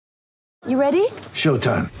You ready?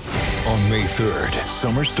 Showtime. On May 3rd,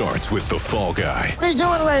 summer starts with The Fall Guy. Let's do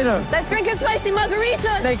it later. Let's drink a spicy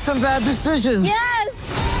margarita. Make some bad decisions.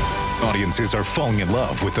 Yes! Audiences are falling in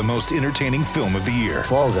love with the most entertaining film of the year.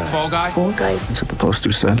 Fall Guy. Fall Guy? Fall guy. That's what the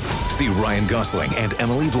poster said. See Ryan Gosling and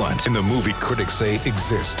Emily Blunt in the movie critics say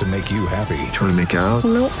exists to make you happy. Trying to make it out?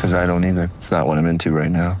 Nope. Because I don't either. It's not what I'm into right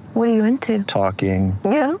now. What are you into? Talking.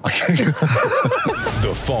 Yeah.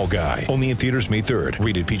 The Fall Guy. Only in theaters May 3rd.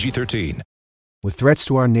 Rated PG-13. With threats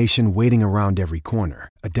to our nation waiting around every corner,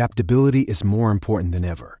 adaptability is more important than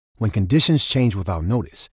ever. When conditions change without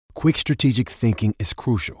notice, quick strategic thinking is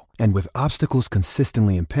crucial. And with obstacles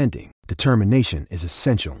consistently impending, determination is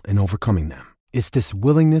essential in overcoming them. It's this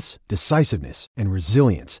willingness, decisiveness, and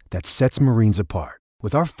resilience that sets Marines apart.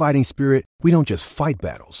 With our fighting spirit, we don't just fight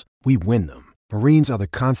battles, we win them. Marines are the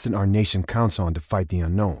constant our nation counts on to fight the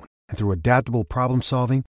unknown. And through adaptable problem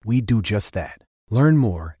solving, we do just that. Learn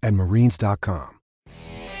more at marines.com.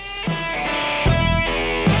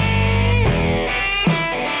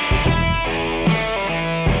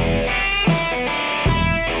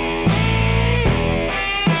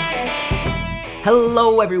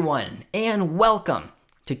 Hello everyone, and welcome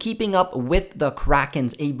to Keeping Up with the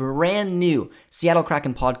Krakens, a brand new Seattle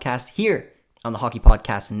Kraken podcast here on the Hockey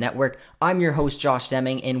Podcast Network. I'm your host, Josh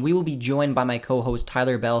Deming, and we will be joined by my co-host,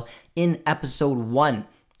 Tyler Bell, in episode 1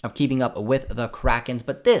 of Keeping Up with the Krakens,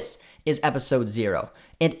 but this is episode 0.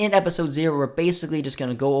 And in episode 0, we're basically just going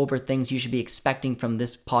to go over things you should be expecting from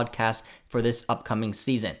this podcast for this upcoming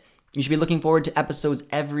season. You should be looking forward to episodes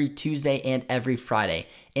every Tuesday and every Friday.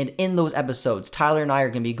 And in those episodes, Tyler and I are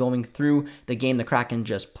going to be going through the game the Kraken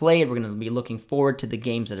just played. We're going to be looking forward to the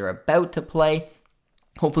games that are about to play.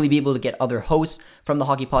 Hopefully be able to get other hosts from the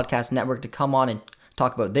Hockey Podcast Network to come on and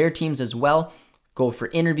talk about their teams as well. Go for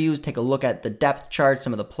interviews, take a look at the depth chart,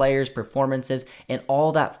 some of the players' performances, and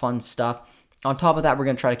all that fun stuff. On top of that, we're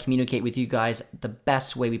going to try to communicate with you guys the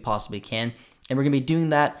best way we possibly can. And we're going to be doing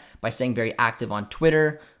that by staying very active on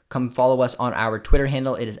Twitter. Come follow us on our Twitter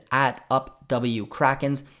handle. It is at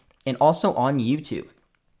UpWKrakens, and also on YouTube.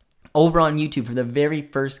 Over on YouTube for the very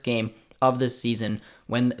first game of this season,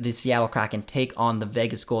 when the Seattle Kraken take on the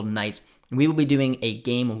Vegas Golden Knights, we will be doing a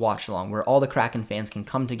game watch along where all the Kraken fans can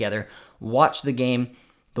come together, watch the game.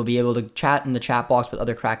 They'll be able to chat in the chat box with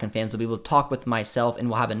other Kraken fans. They'll be able to talk with myself, and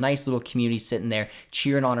we'll have a nice little community sitting there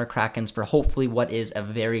cheering on our Krakens for hopefully what is a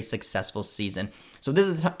very successful season. So this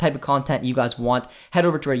is the type of content you guys want. Head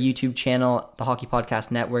over to our YouTube channel, the Hockey Podcast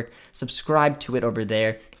Network. Subscribe to it over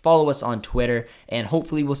there. Follow us on Twitter, and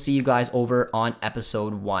hopefully we'll see you guys over on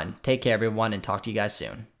episode 1. Take care, everyone, and talk to you guys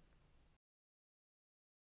soon.